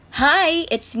Hi,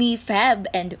 it's me, Feb,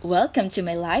 and welcome to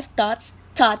my life thoughts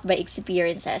taught by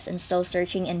experiences and still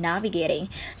searching and navigating.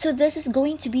 So, this is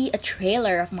going to be a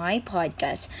trailer of my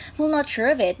podcast. Well, not sure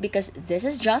of it because this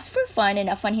is just for fun and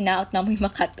a fun hinaot na mo'y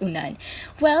makatunan.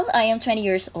 Well, I am 20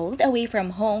 years old, away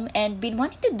from home, and been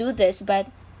wanting to do this, but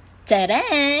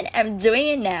ta-da! I'm doing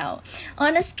it now.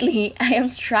 Honestly, I am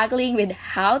struggling with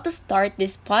how to start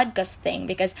this podcast thing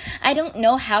because I don't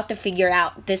know how to figure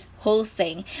out this whole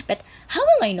thing. But how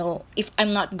will I know if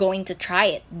I'm not going to try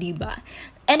it, diba?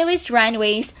 Anyways,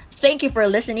 Runways, thank you for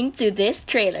listening to this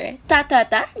trailer. Ta ta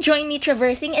ta, join me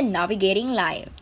traversing and navigating life.